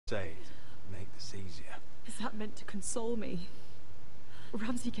Say it. Make this easier. Is that meant to console me?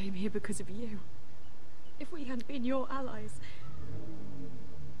 Ramsay came here because of you. If we hadn't been your allies...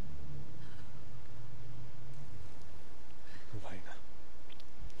 Elena.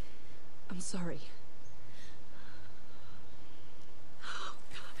 I'm sorry. Oh,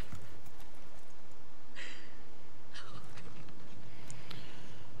 God.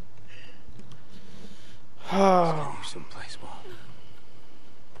 Let's get you someplace warm.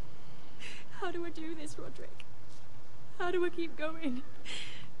 How do I do this, Roderick? How do I keep going?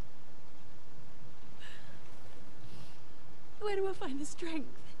 Where do I find the strength?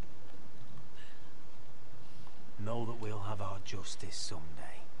 Know that we'll have our justice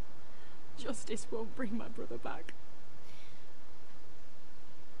someday. Justice won't bring my brother back.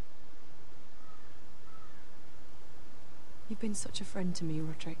 You've been such a friend to me,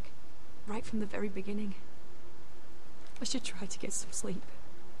 Roderick. Right from the very beginning. I should try to get some sleep.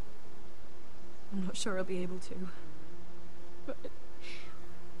 I'm not sure I'll be able to. But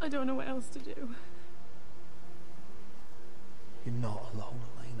I don't know what else to do. You're not alone,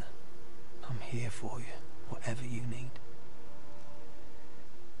 Elena. I'm here for you, whatever you need.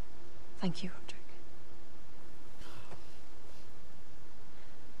 Thank you, Roderick.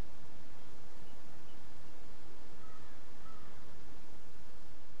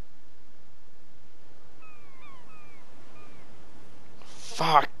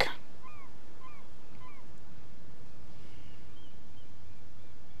 Fuck.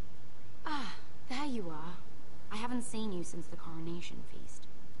 Ah, there you are. I haven't seen you since the coronation feast.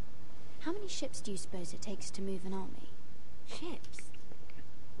 How many ships do you suppose it takes to move an army? Ships?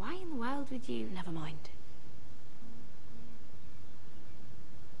 Why in the world would you... Never mind.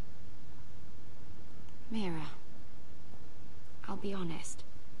 Mira, I'll be honest.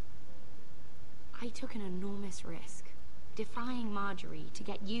 I took an enormous risk, defying Marjorie to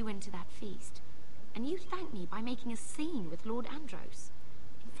get you into that feast. And you thanked me by making a scene with Lord Andros,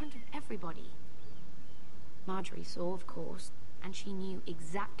 in front of everybody. Marjorie saw, of course, and she knew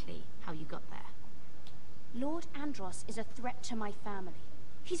exactly how you got there. Lord Andros is a threat to my family.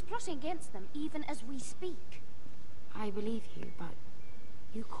 He's plotting against them even as we speak. I believe you, but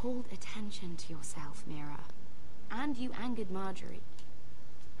you called attention to yourself, Mira. And you angered Marjorie.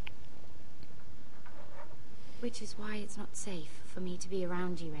 Which is why it's not safe for me to be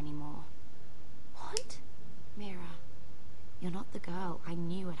around you anymore. What? Mira, you're not the girl I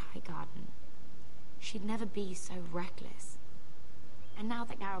knew at Highgarden. She'd never be so reckless. And now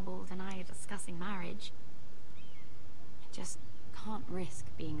that Garibald and I are discussing marriage, I just can't risk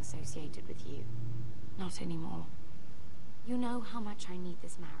being associated with you. Not anymore. You know how much I need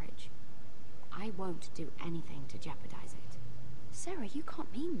this marriage. I won't do anything to jeopardize it. Sarah, you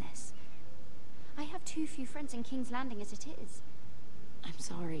can't mean this. I have too few friends in King's Landing as it is. I'm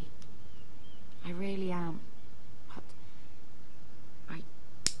sorry. I really am. But I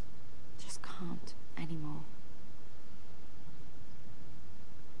just can't anymore.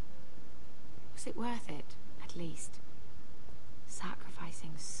 Was it worth it, at least?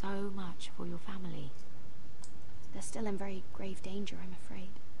 Sacrificing so much for your family. They're still in very grave danger, I'm afraid.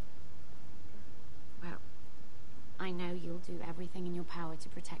 Well, I know you'll do everything in your power to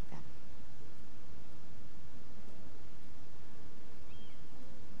protect them.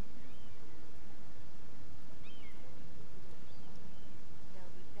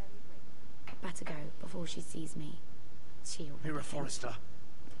 Better go before she sees me. She'll... Mira Forrester.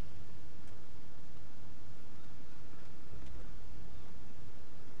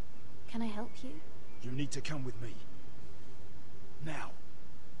 Can I help you? You need to come with me. Now.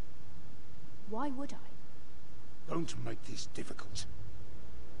 Why would I? Don't make this difficult.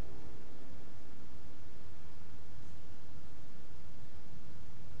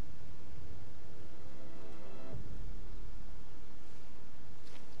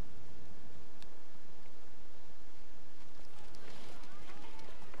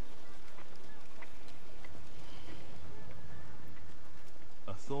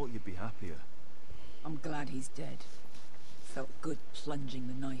 I thought you'd be happier. I'm glad he's dead. Felt good plunging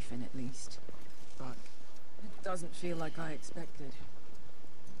the knife in at least. But it doesn't feel like I expected.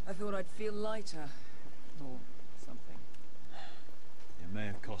 I thought I'd feel lighter. Or something. It may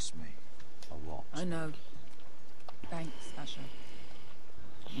have cost me a lot. I know. Thanks, Asher.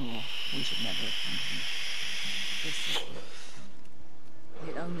 Oh, we should never have come here. This is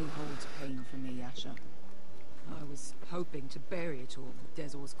it only holds pain for me, Asher. I was hoping to bury it all with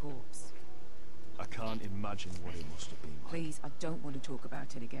Dezor's corpse. I can't imagine what it must have been like. Please, I don't want to talk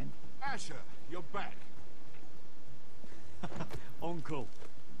about it again. Asher, you're back. Uncle.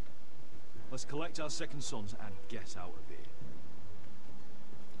 Let's collect our second sons and get out of here.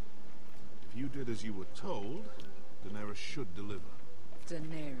 did as you were told, Daenerys should deliver.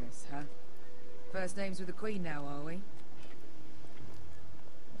 Daenerys, huh? First names with the Queen now, are we?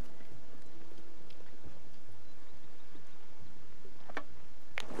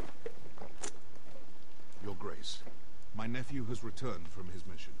 Your Grace, my nephew has returned from his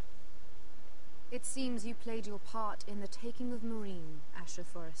mission. It seems you played your part in the taking of Meereen, Asher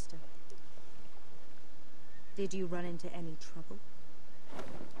Forrester. Did you run into any trouble?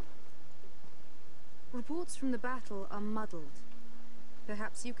 Reports from the battle are muddled.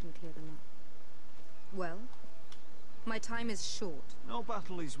 Perhaps you can clear them up. Well, my time is short. No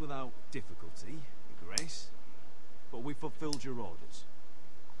battle is without difficulty, Your Grace. But we fulfilled your orders.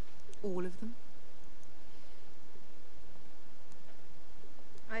 All of them?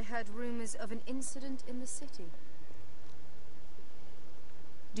 I heard rumors of an incident in the city.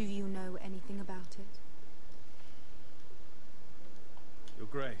 Do you know anything about it? Your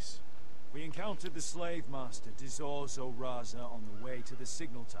Grace, we encountered the slave master Dizor Raza on the way to the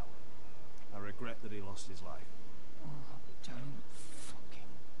signal tower. I regret that he lost his life. Oh, don't fucking...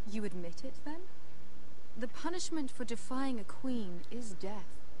 You admit it, then? The punishment for defying a queen is death.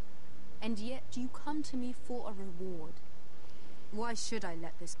 And yet you come to me for a reward. Why should I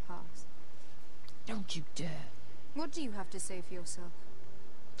let this pass? Don't you dare. What do you have to say for yourself?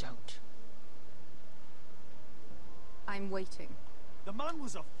 Don't. I'm waiting. The man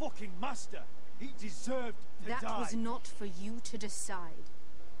was a fucking master. He deserved to die. That was not for you to decide.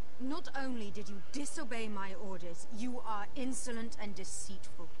 Not only did you disobey my orders, you are insolent and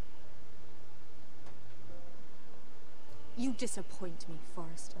deceitful. You disappoint me,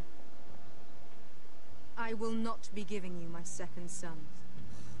 Forrester. I will not be giving you my second son.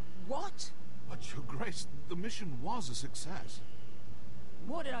 What? But Your Grace, the mission was a success.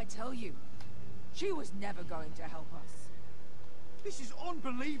 What did I tell you? She was never going to help us. This is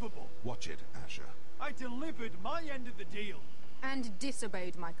unbelievable. Watch it, Asher. I delivered my end of the deal. And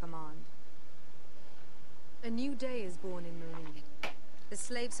disobeyed my command. A new day is born in Meereen. The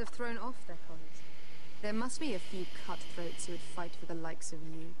slaves have thrown off their collars. There must be a few cutthroats who would fight for the likes of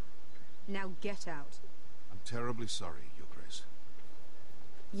you. Now get out. I'm terribly sorry, Your Grace.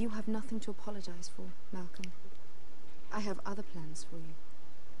 You have nothing to apologize for, Malcolm. I have other plans for you.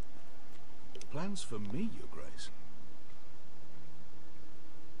 Plans for me, Your Grace?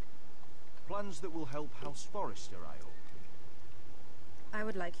 Plans that will help House Forrester, I hope. I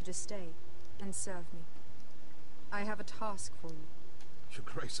would like you to stay and serve me. I have a task for you. Your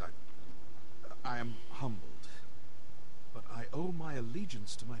Grace, I am humbled. But I owe my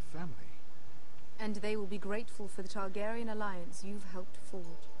allegiance to my family. And they will be grateful for the Targaryen alliance you've helped forge.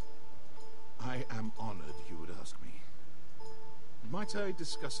 I am honored you would ask me. Might I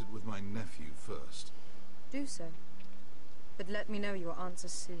discuss it with my nephew first? Do so. But let me know your answer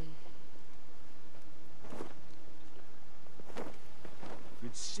soon.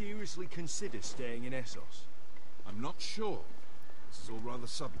 You'd seriously consider staying in Essos? I'm not sure. This is all rather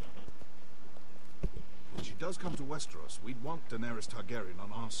sudden. When she does come to Westeros, we'd want Daenerys Targaryen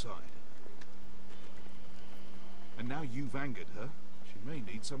on our side. And now you've angered her, she may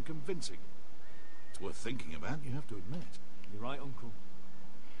need some convincing. It's worth thinking about, you have to admit. You're right, Uncle.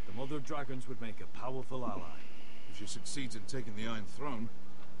 The Mother of Dragons would make a powerful ally. If she succeeds in taking the Iron Throne,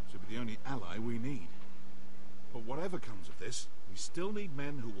 she'll be the only ally we need. But whatever comes of this, we still need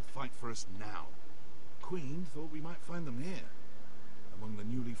men who will fight for us now. The Queen thought we might find them here, among the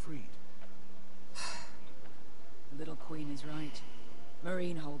newly freed. The little Queen is right.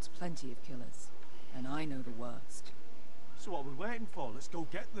 Meereen holds plenty of killers, and I know the worst. So what are we waiting for? Let's go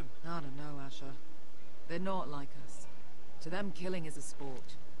get them. I don't know, Asher. They're not like us. To them, killing is a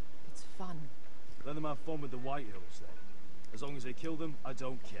sport. It's fun. Let them have fun with the White Hills, then. As long as they kill them, I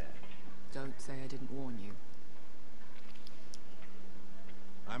don't care. Don't say I didn't warn you.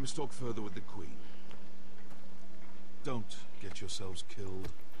 I must talk further with the Queen. Don't get yourselves killed.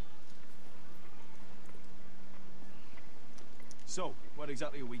 So, where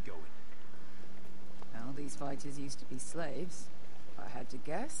exactly are we going? Now, these fighters used to be slaves. If I had to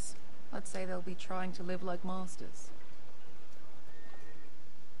guess, I'd say they'll be trying to live like masters.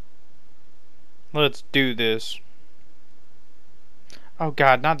 Let's do this. Oh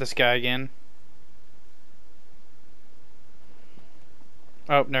god, not this guy again.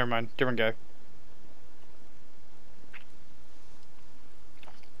 Oh, never mind. Different guy.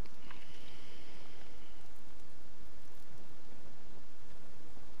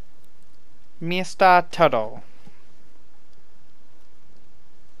 Mr. Tuttle.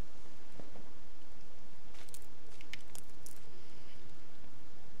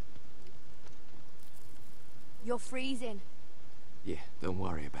 You're freezing. Yeah, don't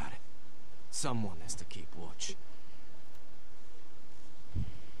worry about it. Someone has to keep watch.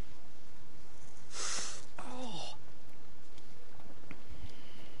 Oh.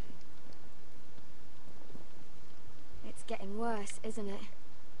 It's getting worse, isn't it?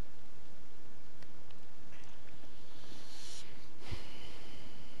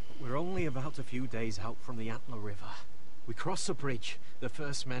 We're only about a few days out from the Antler River. We cross a bridge the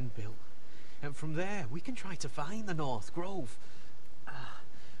first men built. And from there, we can try to find the North Grove.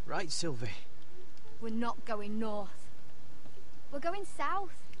 Right, Sylvie? We're not going north. We're going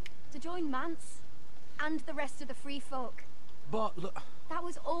south to join Mance and the rest of the free folk. But look... That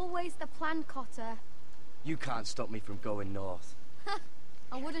was always the plan, Cotter. You can't stop me from going north.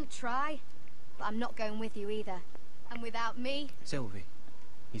 I wouldn't try, but I'm not going with you either. And without me... Sylvie,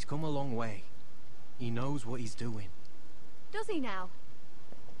 he's come a long way. He knows what he's doing. Does he now?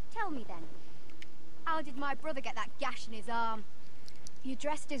 Tell me then. How did my brother get that gash in his arm? You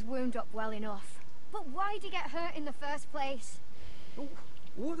dressed his wound up well enough. But why'd he get hurt in the first place? Oh,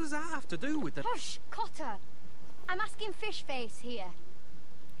 what does that have to do with the... Hush, Cotter! I'm asking Fishface here.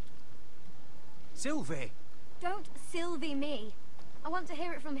 Sylvie! Don't Sylvie me. I want to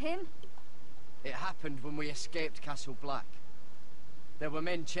hear it from him. It happened when we escaped Castle Black. There were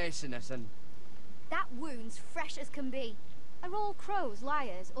men chasing us and... That wound's fresh as can be. Are all crows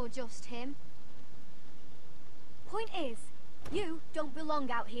liars, or just him? Point is, you don't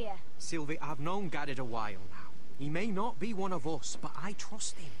belong out here. Sylvie, I've known Garrett a while now. He may not be one of us, but I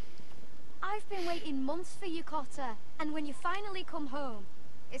trust him. I've been waiting months for you, Cotter, and when you finally come home,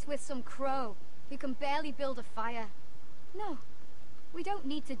 it's with some crow who can barely build a fire. No, we don't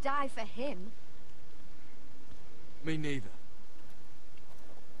need to die for him. Me neither.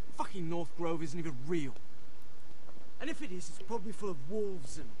 Fucking North Grove isn't even real. And if it is, it's probably full of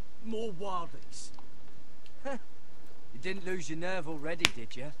wolves and more wildlings. You didn't lose your nerve already,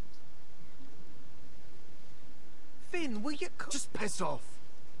 did you? Finn, will you... Just piss off.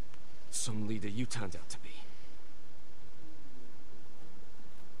 Some leader you turned out to be.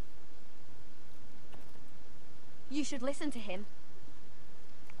 You should listen to him.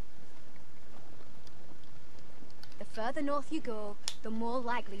 The further north you go, the more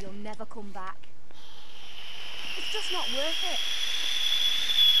likely you'll never come back. It's just not worth it.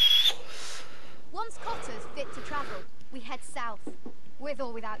 Once Cotter's fit to travel, we head south. With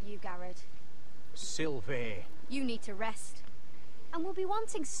or without you, Garrett. Sylvie. You need to rest. And we'll be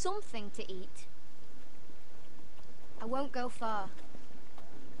wanting something to eat. I won't go far.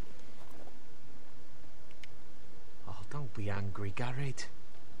 Oh, don't be angry, Garrett.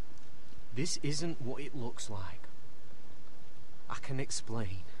 This isn't what it looks like. I can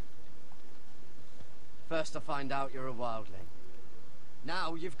explain. First I find out you're a wildling.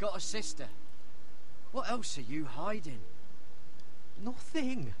 Now you've got a sister. What else are you hiding?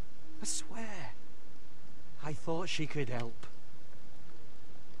 Nothing. I swear. I thought she could help.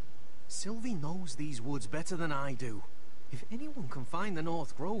 Sylvie knows these woods better than I do. If anyone can find the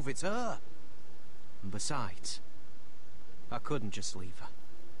North Grove, it's her. And besides, I couldn't just leave her.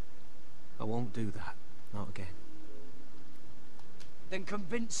 I won't do that. Not again. Then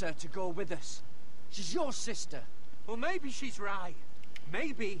convince her to go with us. She's your sister. Well, maybe she's right.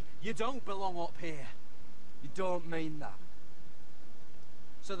 Maybe you don't belong up here. You don't mean that.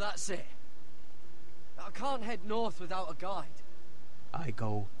 So that's it. I can't head north without a guide. I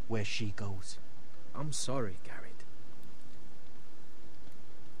go where she goes. I'm sorry, Garrett.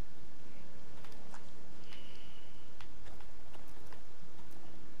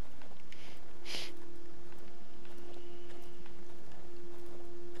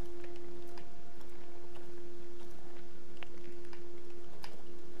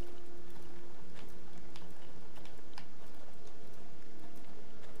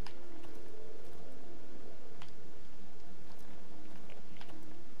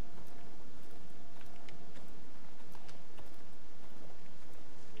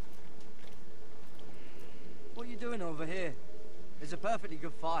 Doing over here? There's a perfectly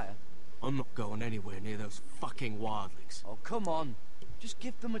good fire. I'm not going anywhere near those fucking wildlings. Oh, come on. Just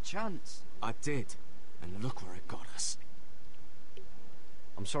give them a chance. I did, and look where it got us.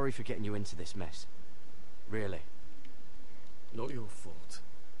 I'm sorry for getting you into this mess. Really. Not your fault.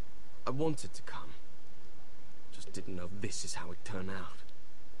 I wanted to come. Just didn't know this is how it turned out.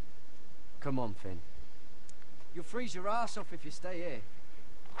 Come on, Finn. You'll freeze your ass off if you stay here.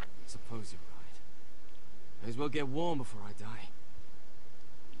 I suppose you're right. May as well get warm before I die.